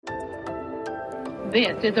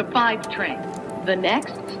This is a 5 train. The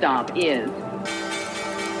next stop is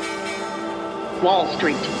Wall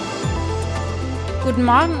Street. Guten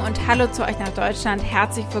Morgen und hallo zu euch nach Deutschland.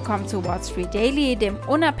 Herzlich willkommen zu Wall Street Daily, dem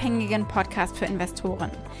unabhängigen Podcast für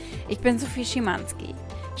Investoren. Ich bin Sophie Schimanski.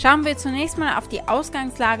 Schauen wir zunächst mal auf die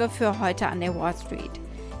Ausgangslage für heute an der Wall Street.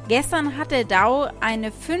 Gestern hat der Dow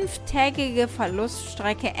eine 5-tägige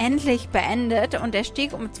Verluststrecke endlich beendet und er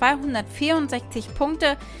stieg um 264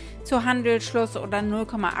 Punkte zu Handelsschluss oder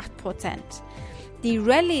 0,8%. Die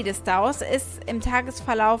Rallye des Dows ist im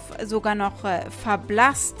Tagesverlauf sogar noch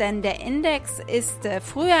verblasst, denn der Index ist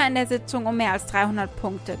früher in der Sitzung um mehr als 300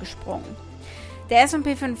 Punkte gesprungen. Der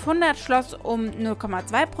S&P 500 schloss um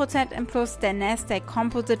 0,2% im Plus, der Nasdaq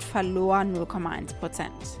Composite verlor 0,1%.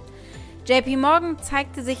 JP Morgan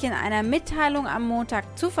zeigte sich in einer Mitteilung am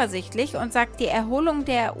Montag zuversichtlich und sagt, die Erholung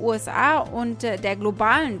der USA und der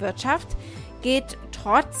globalen Wirtschaft geht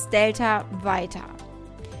trotz Delta weiter.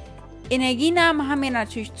 Energienamen haben hier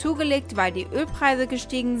natürlich zugelegt, weil die Ölpreise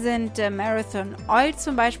gestiegen sind, Marathon Oil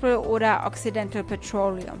zum Beispiel oder Occidental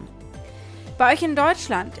Petroleum. Bei euch in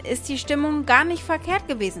Deutschland ist die Stimmung gar nicht verkehrt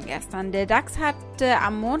gewesen gestern. Der DAX hat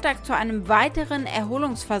am Montag zu einem weiteren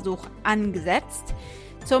Erholungsversuch angesetzt.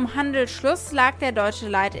 Zum Handelsschluss lag der deutsche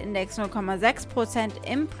Leitindex 0,6%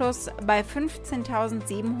 im Plus bei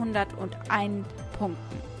 15.701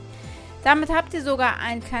 Punkten. Damit habt ihr sogar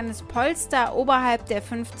ein kleines Polster oberhalb der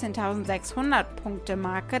 15.600 Punkte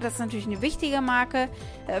Marke. Das ist natürlich eine wichtige Marke,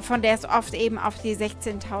 von der es oft eben auf die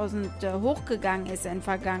 16.000 hochgegangen ist in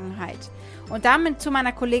Vergangenheit. Und damit zu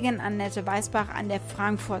meiner Kollegin Annette Weißbach an der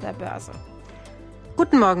Frankfurter Börse.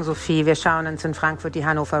 Guten Morgen, Sophie. Wir schauen uns in Frankfurt die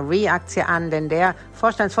Hannover Re-Aktie an, denn der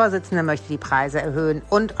Vorstandsvorsitzende möchte die Preise erhöhen.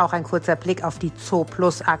 Und auch ein kurzer Blick auf die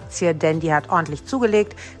Zooplus-Aktie, denn die hat ordentlich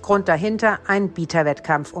zugelegt. Grund dahinter ein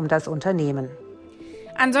Bieterwettkampf um das Unternehmen.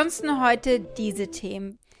 Ansonsten heute diese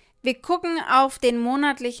Themen. Wir gucken auf den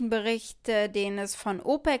monatlichen Bericht, den es von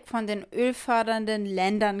OPEC, von den ölfördernden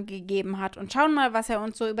Ländern gegeben hat, und schauen mal, was er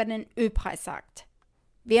uns so über den Ölpreis sagt.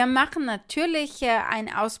 Wir machen natürlich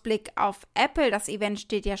einen Ausblick auf Apple, das Event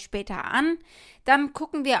steht ja später an. Dann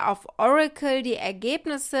gucken wir auf Oracle, die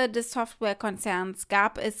Ergebnisse des Softwarekonzerns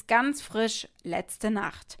gab es ganz frisch letzte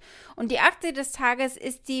Nacht. Und die Aktie des Tages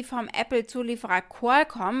ist die vom Apple-Zulieferer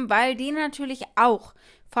Qualcomm, weil die natürlich auch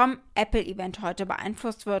vom Apple-Event heute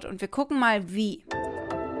beeinflusst wird. Und wir gucken mal wie.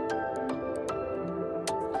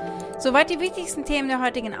 Soweit die wichtigsten Themen der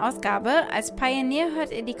heutigen Ausgabe. Als Pioneer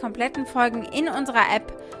hört ihr die kompletten Folgen in unserer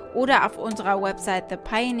App oder auf unserer Website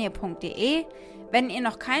thepioneer.de. Wenn ihr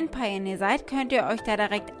noch kein Pioneer seid, könnt ihr euch da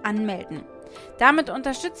direkt anmelden. Damit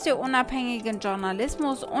unterstützt ihr unabhängigen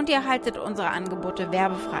Journalismus und ihr haltet unsere Angebote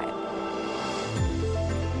werbefrei.